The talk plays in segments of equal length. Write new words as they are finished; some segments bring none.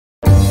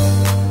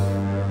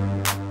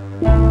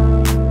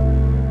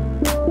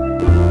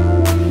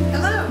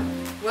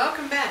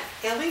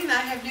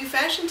have new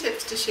fashion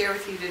tips to share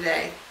with you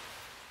today.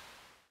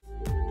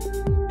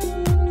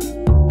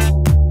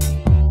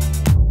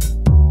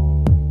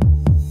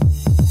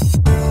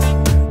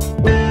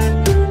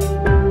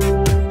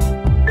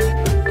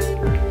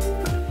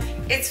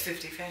 It's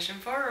 50 Fashion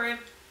Forward,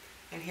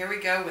 and here we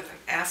go with an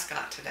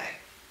Ascot today.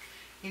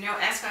 You know,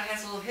 Ascot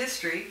has a little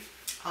history.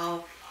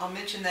 I'll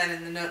mention that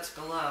in the notes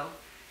below.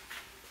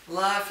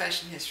 Love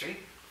fashion history.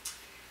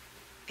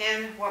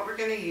 And what we're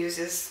going to use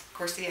is, of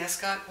course, the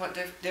Ascot. What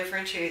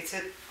differentiates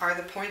it are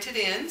the pointed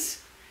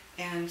ends.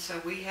 And so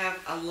we have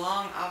a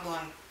long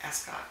oblong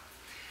Ascot.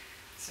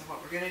 So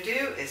what we're going to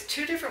do is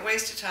two different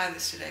ways to tie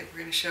this today. We're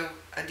going to show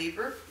a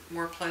deeper,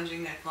 more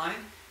plunging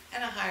neckline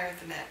and a higher at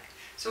the neck.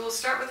 So we'll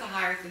start with a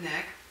higher at the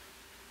neck.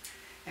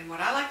 And what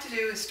I like to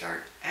do is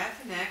start at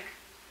the neck.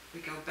 We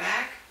go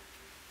back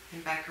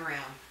and back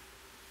around.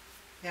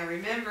 Now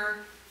remember,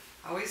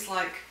 I always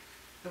like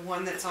the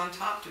one that's on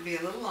top to be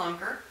a little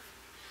longer.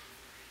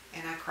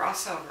 And I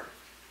cross over.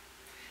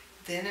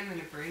 Then I'm going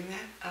to bring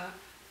that up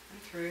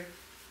and through.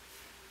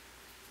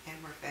 And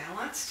we're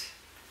balanced.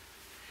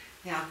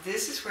 Now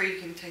this is where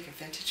you can take a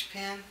vintage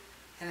pin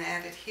and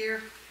add it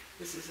here.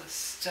 This is a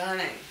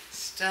stunning,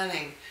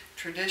 stunning,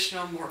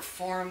 traditional, more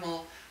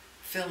formal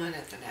fill-in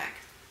at the neck.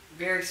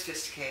 Very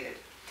sophisticated.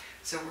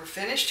 So we're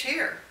finished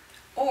here.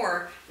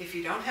 Or if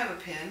you don't have a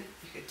pin,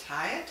 you could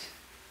tie it,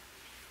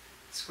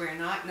 square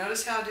knot.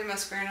 Notice how I do my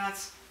square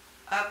knots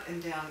up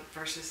and down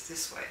versus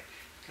this way,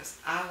 because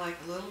I like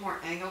a little more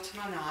angle to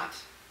my knot.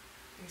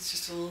 It's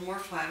just a little more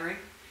flattering.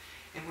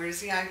 And where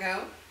does the eye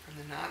go?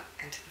 From the knot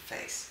into the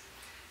face.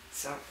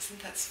 So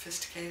isn't that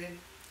sophisticated?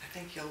 I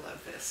think you'll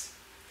love this.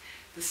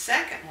 The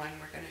second one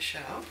we're going to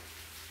show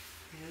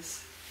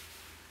is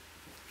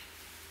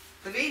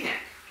the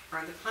V-neck,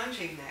 or the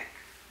plunging neck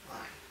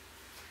line.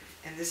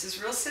 And this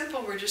is real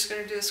simple. We're just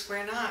going to do a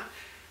square knot.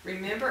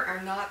 Remember,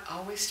 our knot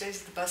always stays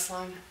at the bust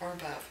line or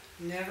above,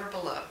 never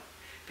below,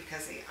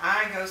 because the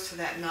eye goes to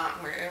that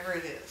knot wherever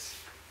it is.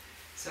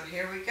 So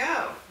here we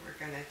go. We're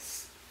going to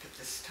put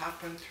this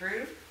top one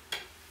through,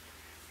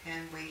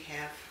 and we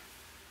have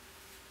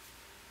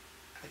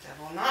a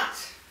double knot,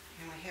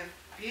 and we have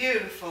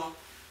beautiful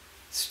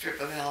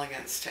strip of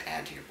elegance to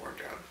add to your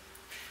wardrobe.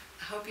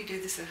 I hope you do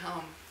this at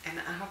home, and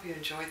I hope you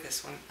enjoyed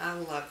this one. I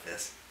love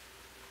this.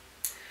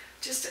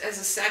 Just as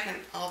a second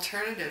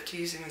alternative to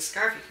using the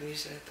scarf, you can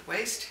use it at the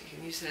waist, you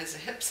can use it as a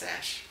hip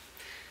sash.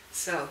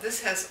 So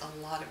this has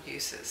a lot of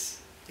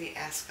uses, the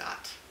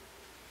Ascot.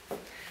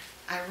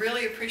 I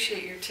really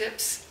appreciate your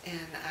tips, and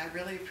I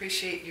really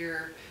appreciate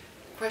your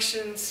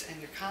questions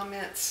and your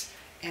comments,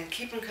 and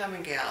keep them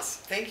coming, gals.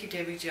 Thank you,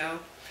 Debbie Jo.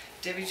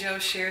 Debbie Jo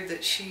shared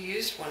that she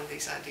used one of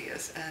these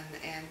ideas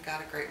and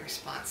got a great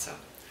response, so I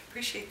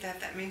appreciate that.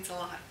 That means a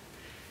lot.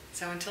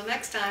 So until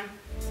next time.